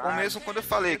cargo, ou mesmo quando eu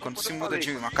falei, quando se muda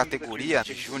de uma categoria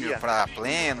de júnior para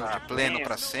pleno, de pleno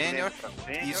para sênior,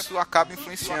 isso acaba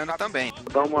influenciando também.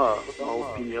 Vou dar uma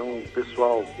opinião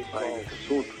pessoal aí nesse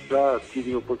assunto. Já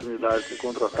tive a oportunidade de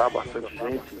contratar bastante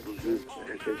gente, inclusive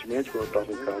recentemente, quando eu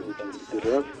estava em cargo de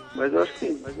liderança, mas eu acho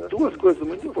que tem duas coisas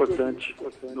muito importantes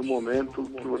no momento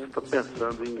que você está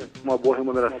pensando em uma boa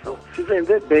remuneração. Se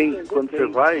vender bem quando você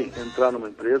vai entrar numa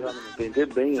empresa, vender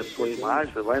bem a sua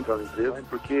imagem, você vai entrar na empresa,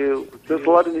 porque o seu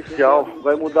salário inicial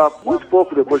vai mudar muito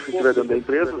pouco depois que estiver dentro da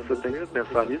empresa, você tem que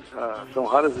pensar nisso. São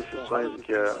raras exceções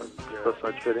que a situação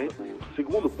é diferente. O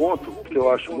segundo ponto, que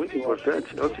eu acho muito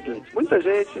importante, é o seguinte: muita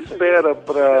gente espera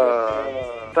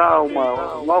para dar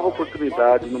uma nova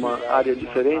oportunidade numa área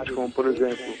diferente, como por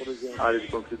exemplo a área de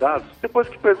banco de dados, depois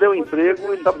que perdeu o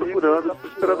emprego e está procurando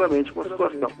desesperadamente uma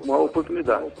situação, uma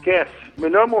oportunidade. Esquece, o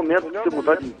melhor momento de você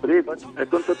mudar de emprego é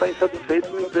quando você está insatisfeito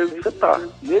no emprego que você está.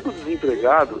 Nego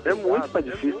desempregado, é muito mais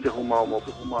difícil de arrumar uma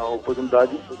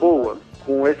oportunidade boa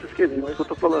com esses quesitos que eu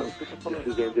estou falando, de se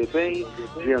vender bem,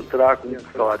 de entrar com um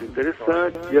salário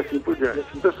interessante e assim por diante.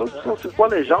 As pessoas precisam se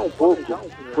planejar um pouco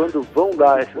quando vão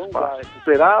dar esse espaço.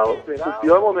 Esperar o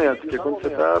pior momento, que é quando você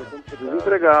está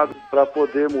desempregado, para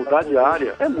poder mudar de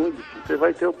área, é muito difícil. Você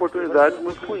vai ter oportunidades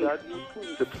muito ruins.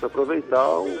 Você precisa aproveitar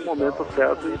o momento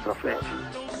certo e ir para frente.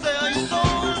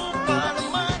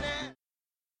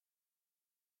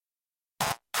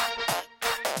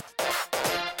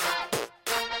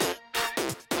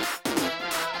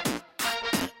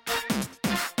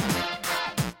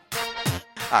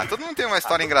 Todo mundo tem uma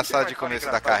história engraçada de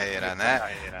começo da carreira, né?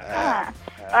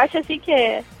 Eu acho assim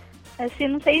que, assim,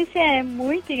 não sei se é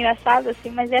muito engraçado, assim,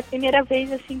 mas é a primeira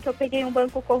vez, assim, que eu peguei um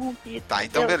banco corrompido. Tá,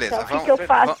 então beleza. Então, o que eu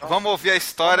faço? Vamos ouvir a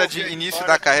história de início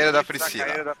da carreira da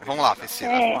Priscila. Vamos lá,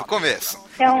 Priscila, do começo.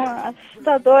 É um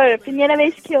assustador. Primeira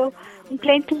vez que um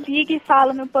cliente liga e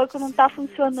fala: meu banco não tá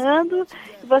funcionando,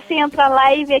 e você entra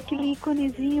lá e vê aquele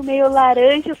íconezinho meio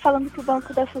laranja falando que o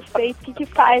banco tá suspeito. O que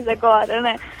faz agora,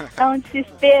 né? É um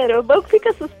desespero. O banco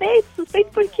fica suspeito? Suspeito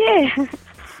por quê?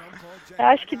 Eu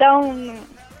acho que dá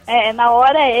na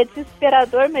hora é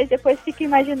desesperador, mas depois fica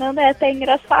imaginando, é até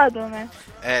engraçado, né?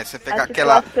 Você pega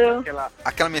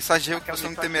aquela mensagem que você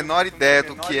não tem a menor ideia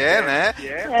do que é, né?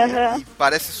 E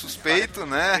parece suspeito,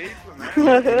 né? E,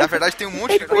 na verdade tem um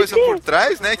monte de coisa por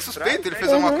trás, né? Que suspeito, ele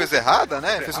fez alguma coisa errada,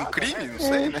 né? Fez um crime, não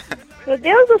sei, né? Meu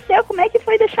Deus do céu, como é que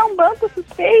foi deixar um banco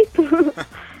suspeito?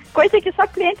 Coisa que só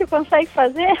cliente consegue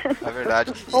fazer. É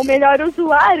verdade. Ou melhor,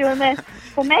 usuário, né?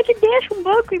 Como é que deixa um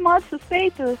banco em modo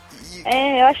suspeito?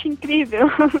 Eu acho incrível.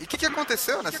 E o que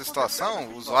aconteceu nessa situação?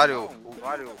 O usuário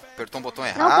apertou um botão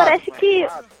errado? Não, parece que...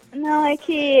 Não, é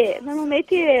que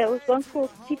normalmente os bancos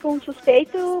ficam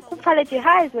suspeitos com falha de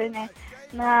hardware, né?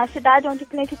 Na cidade onde o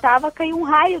cliente estava, caiu um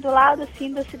raio do lado,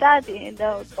 assim, da cidade,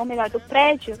 ou melhor, do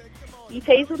prédio, e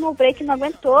fez um no-break, não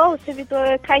aguentou, o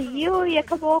servidor caiu e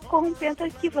acabou corrompendo o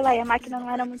arquivo lá, e a máquina não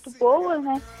era muito boa,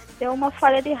 né? Deu uma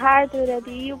falha de hardware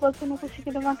ali e o banco não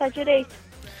conseguiu levantar direito.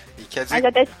 E quer dizer... Mas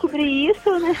até descobrir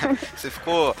isso, né? Você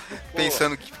ficou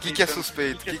pensando o que é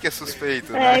suspeito, o que é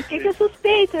suspeito, né? O que é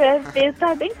suspeito? Eu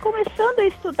estava bem começando a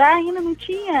estudar ainda, não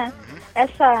tinha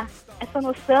essa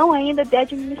noção ainda de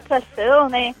administração,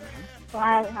 né?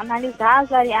 Analisar as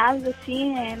variáveis,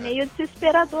 assim, é meio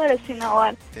desesperador, assim, na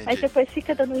hora. Entendi. Mas depois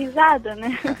fica dando risada,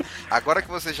 né? Agora que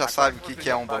você já sabe o que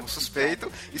é um banco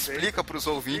suspeito, explica para os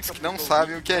ouvintes que não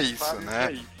sabem o que é isso,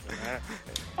 né?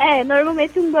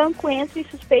 Normalmente um banco entra em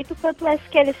suspeito quando o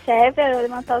SQL Server, ao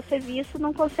levantar o serviço,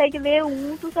 não consegue ler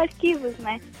um dos arquivos,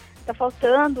 né? Tá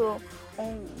faltando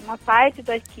uma parte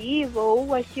do arquivo, ou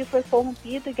o arquivo foi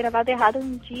corrompido e gravado errado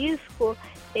no disco.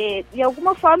 De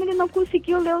alguma forma ele não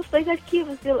conseguiu ler os dois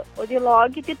arquivos de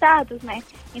log e de dados, né?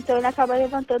 Então ele acaba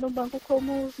levantando o banco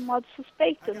como modo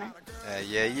suspeito, né?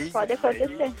 E aí... Pode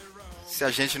acontecer. Se a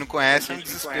gente não conhece, é um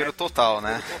desespero total,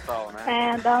 né?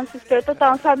 Dá um desespero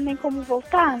total, não sabe nem como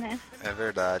voltar, né? É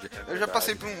verdade. Eu já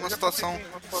passei por uma situação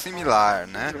similar,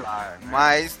 né?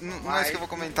 Mas não é isso que eu vou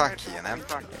comentar aqui, né?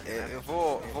 Eu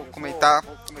vou comentar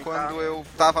quando eu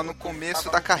estava no começo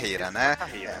da carreira, né?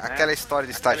 Aquela história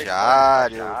de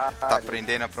estagiário, tá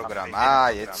aprendendo a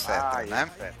programar e etc, né?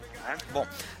 Bom,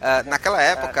 naquela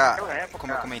época,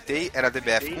 como eu comentei, era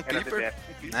DBF com Clipper,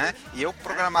 né? E eu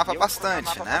programava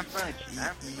bastante, né?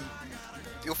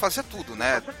 E eu fazia tudo,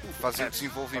 né? Fazia o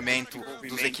desenvolvimento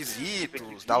dos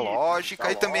requisitos, da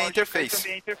lógica e também a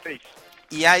interface.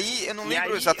 E aí, eu não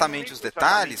lembro exatamente os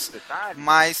detalhes,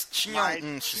 mas tinha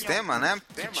um sistema, né,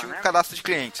 que tinha o cadastro de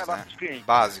clientes, né,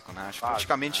 básico, né, acho que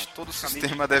praticamente todo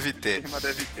sistema deve ter.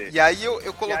 E aí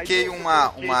eu coloquei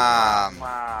uma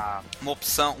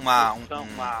opção,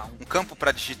 um campo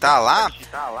para digitar lá,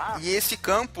 e esse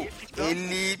campo,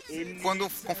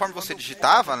 conforme você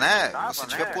digitava, né, você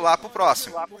tinha que pular para o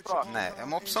próximo, né, é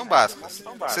uma opção básica.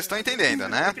 Vocês estão entendendo,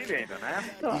 né?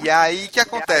 E aí, o que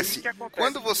acontece?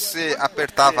 Quando você apertava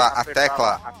a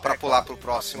tecla para pular para o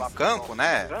próximo campo,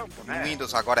 né? No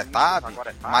Windows agora é Tab,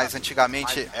 mas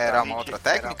antigamente era uma outra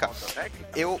técnica.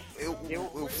 Eu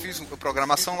fiz a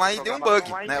programação lá e deu um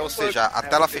bug, né? Ou seja, a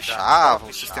tela fechava,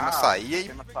 o sistema saía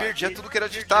e perdia tudo que ela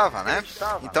digitava, né?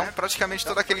 Então, praticamente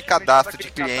todo aquele cadastro de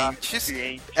clientes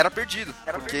era perdido,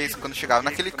 porque quando chegava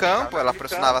naquele campo, ela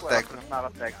pressionava a tecla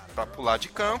para pular de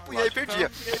campo e aí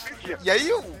perdia. E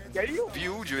aí o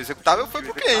build, o executável foi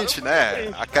pro cliente,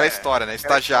 né? Aquela história, né?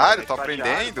 Estagiário, tô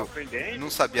aprendendo, não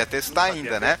sabia testar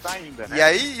ainda, né? E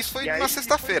aí isso foi na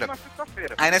sexta-feira.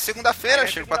 Aí na segunda-feira eu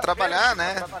chego para trabalhar,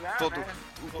 né? Todo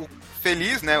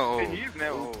feliz, né?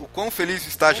 O quão feliz o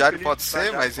estagiário pode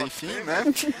ser, mas enfim, né?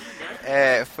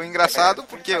 Foi engraçado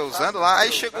porque usando lá,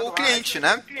 aí chegou o cliente,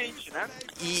 né?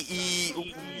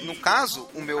 No caso,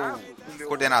 o meu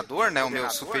coordenador, né? O meu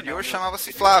superior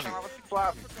chamava-se Flávio.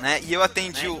 Né? E eu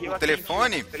atendi o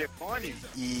telefone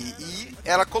e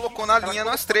ela colocou na linha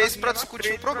nós três para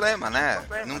discutir o problema, né?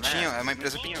 Não tinha, é uma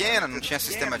empresa pequena, não tinha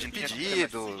sistema de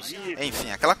pedidos,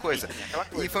 enfim, aquela coisa.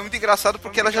 E foi muito engraçado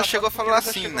porque ela já chegou a falar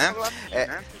assim, né?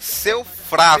 Seu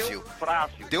Flávio,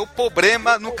 deu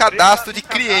problema no cadastro de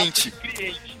cliente.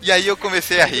 E aí eu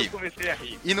comecei a rir.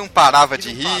 E não parava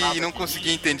de rir, e não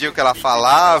conseguia entender o que ela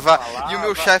falava. E o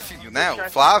meu chefe, né,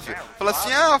 o Flávio, falou assim,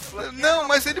 não,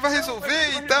 mas ele vai resolver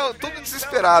e tal, todo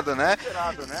desesperado, né?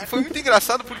 E foi muito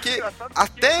engraçado porque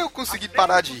até eu conseguir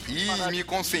parar de rir, me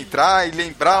concentrar e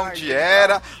lembrar onde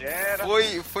era,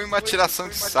 foi uma tiração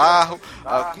de sarro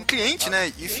com o cliente,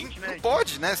 né? Isso não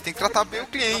pode, né? Você tem que tratar bem o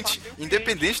cliente,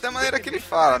 independente da maneira que ele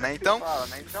fala, né? Então,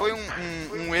 foi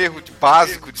um erro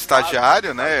básico de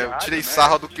estagiário, né? Eu tirei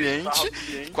sarro do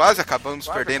cliente, quase acabamos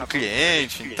perdendo o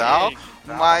cliente e tal.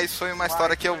 Mas foi uma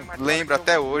história que eu lembro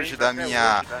até hoje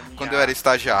quando eu era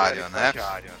estagiário, né?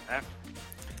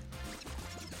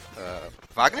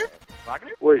 Wagner?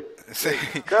 Oi.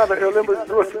 Cara, eu lembro de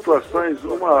duas situações,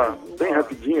 uma bem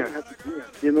rapidinha,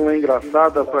 que não é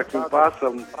engraçada para quem passa,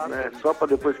 né, só para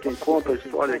depois quem conta a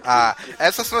história aqui.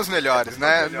 Essas são as melhores,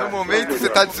 né? No momento você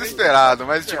tá desesperado,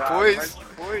 mas depois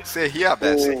você ri a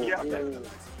beça.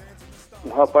 Um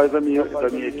rapaz da minha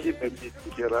equipe,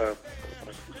 que era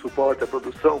suporte à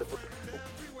produção,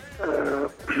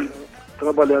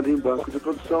 trabalhando em banco de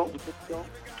produção,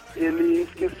 ele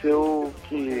esqueceu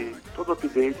que todo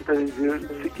update tem que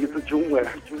vir seguido de um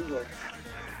erro.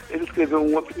 Ele escreveu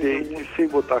um update sem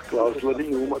botar cláusula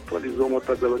nenhuma, atualizou uma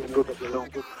tabela de produção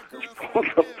de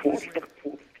ponta a ponta.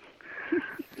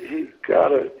 E,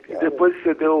 cara, depois que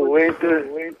você deu o enter,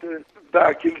 dá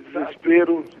aquele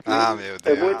desespero. Meu Deus.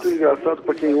 É muito engraçado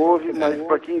pra quem ouve, mas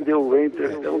pra quem deu o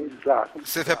enter é um desastre.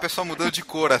 Você vê a pessoa mudando de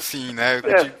cor assim, né?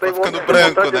 Tá ficando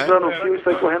branco, né? De entrar no fio e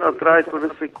sair correndo atrás pra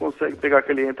ver se você consegue pegar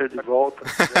aquele enter de volta.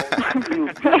 E o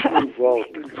bicho não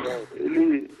volta.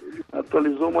 Ele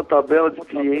atualizou uma tabela de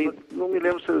clientes, não me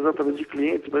lembro se era exatamente de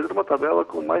clientes, mas era uma tabela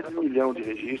com mais de 1 milhão de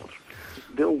registros.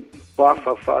 Deu um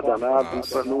bafafá danado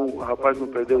para o rapaz não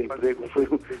perder o emprego.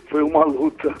 Foi uma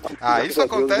luta. Isso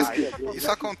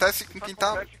acontece com quem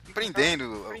está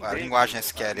aprendendo a linguagem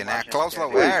SQL, né? A cláusula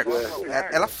where,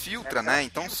 ela filtra, né?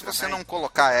 Então, se você não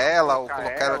colocar ela ou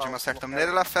colocar ela de uma certa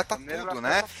maneira, ela afeta tudo,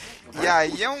 né? E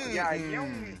aí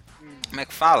como é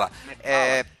que fala?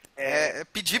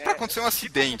 Pedir para acontecer um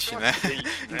acidente, né?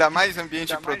 Ainda mais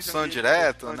ambiente de produção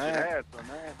direto, né?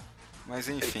 Mas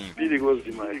enfim. Perigoso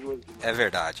demais. É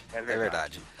verdade.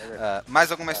 Mais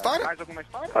alguma história?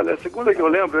 Olha, a segunda que eu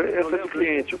lembro é essa de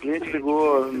cliente. O cliente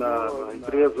ligou na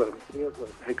empresa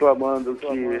reclamando que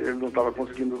ele não estava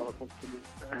conseguindo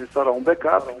restaurar um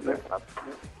backup, né?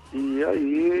 E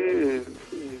aí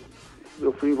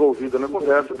eu fui envolvido na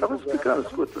conversa, estava explicando,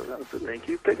 escuta, você tem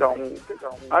que pegar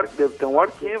deve ter um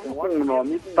arquivo com um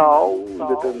nome tal, um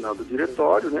determinado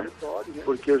diretório, né?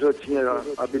 Porque eu já tinha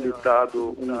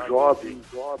habilitado um job,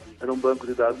 era um banco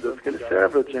de dados da SQL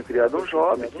Server, eu tinha criado um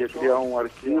job, que ia criar um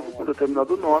arquivo com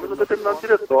determinado nome, com determinado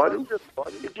diretório,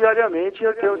 e diariamente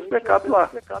ia ter um backup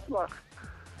lá.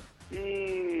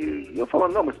 E eu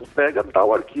falando, não, mas pega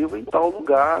tal arquivo em tal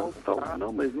lugar. Tal.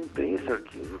 Não, mas não tem esse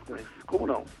arquivo. Mas como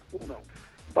não?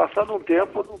 Passado um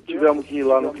tempo, tivemos que ir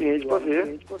lá no cliente para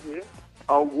ver.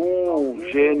 Algum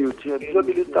gênio tinha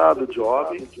desabilitado o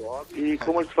job e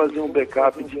como eles faziam um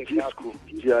backup de disco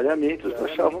diariamente, eles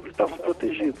achavam que estavam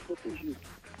protegidos.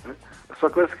 Só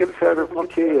que o SQL Server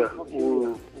bloqueia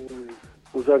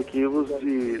os arquivos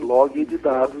de log e de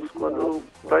dados quando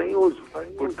está em uso.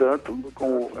 Portanto,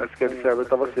 como o SQL Server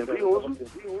estava sempre em uso,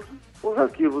 os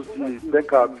arquivos de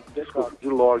backup, de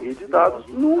log e de dados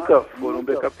nunca foram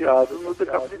backupeados no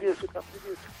backup de disco.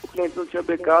 O cliente não tinha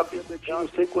backup, tinha não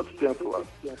sei quanto tempo lá.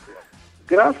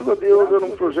 Graças a Deus era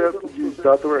um projeto de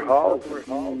Data Warehouse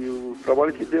e o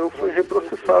trabalho que deu foi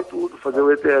reprocessar tudo, fazer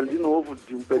o ETL de novo,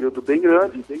 de um período bem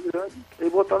grande, e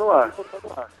botar no ar.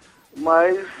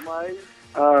 Mas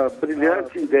a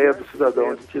brilhante ideia do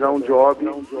cidadão de tirar um job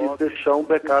e deixar um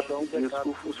backup de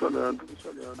disco funcionando,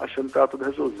 achando que estava tudo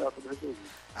resolvido.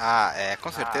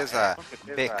 Com certeza,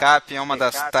 backup é uma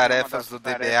das tarefas do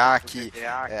DBA que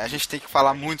a gente tem que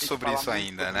falar muito sobre isso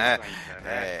ainda, né?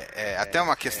 É até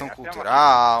uma questão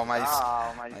cultural, mas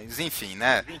enfim,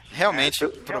 né? Realmente,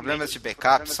 problemas de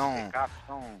backup são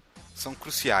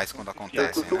cruciais quando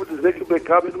acontecem. Eu costumo dizer que o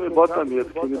backup não me bota medo,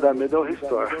 o que me dá medo é o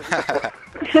restore.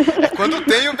 É quando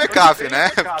tem o backup, né?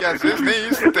 Porque às vezes nem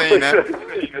isso tem, né?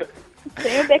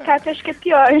 Tem o backup, acho que é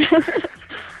pior.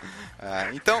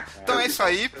 Então é isso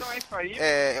aí.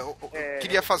 Eu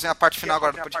queria fazer a parte final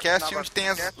agora do podcast, onde tem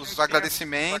os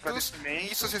agradecimentos. E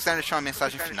se vocês quiserem deixar uma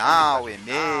mensagem final,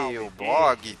 e-mail,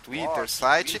 blog, Twitter,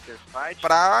 site,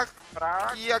 para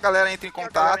que a galera entre em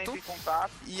contato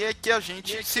e é que a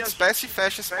gente se despeça e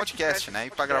feche esse podcast, né?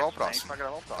 E para gravar o próximo.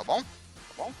 Tá bom?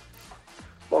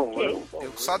 Bom, eu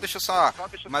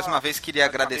mais uma vez queria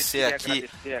agradecer aqui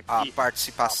a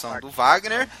participação do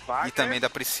Wagner e também da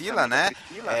Priscila, né?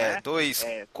 Dois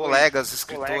colegas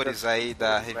escritores aí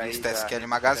da revista SQL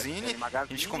Magazine. A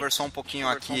gente conversou um pouquinho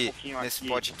aqui nesse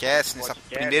podcast, nessa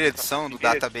primeira edição do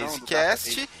Database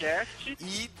Cast,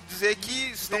 e dizer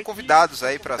que estão convidados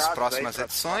aí para as próximas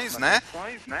edições, né?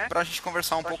 Para a gente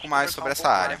conversar um pouco mais sobre essa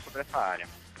área.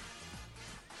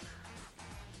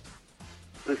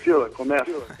 Priscila,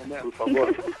 começa, por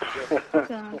favor.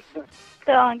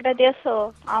 Então,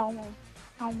 agradeço ao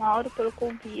Mauro pelo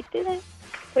convite, né?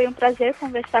 Foi um prazer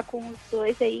conversar com os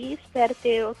dois aí. Espero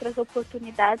ter outras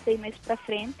oportunidades aí mais pra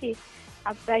frente,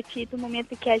 a partir do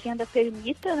momento que a agenda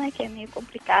permita, né? Que é meio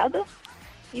complicado.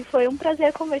 E foi um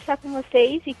prazer conversar com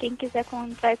vocês. E quem quiser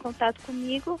entrar em contato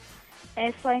comigo,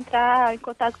 é só entrar em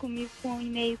contato comigo com o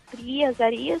e-mail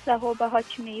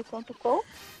priazarias@hotmail.com.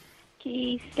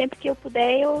 Que sempre que eu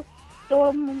puder eu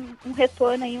dou um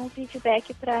retorno aí, um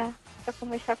feedback para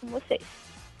conversar com vocês.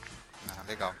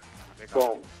 Legal.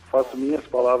 Bom, faço minhas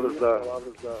palavras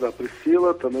da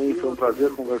Priscila, também foi um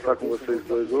prazer conversar com vocês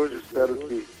dois hoje, espero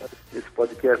que esse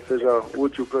podcast seja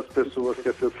útil para as pessoas que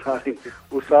acessarem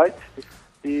o site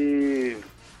e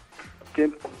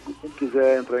quem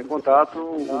quiser entrar em contato,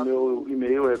 o meu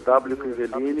e-mail é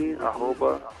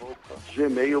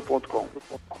wcrivelini@gmail.com.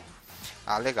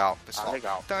 Legal, pessoal.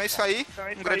 Então é isso aí.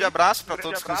 Um grande abraço para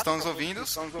todos que estão nos ouvindo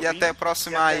e até a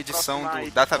próxima edição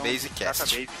do Database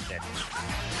Cast.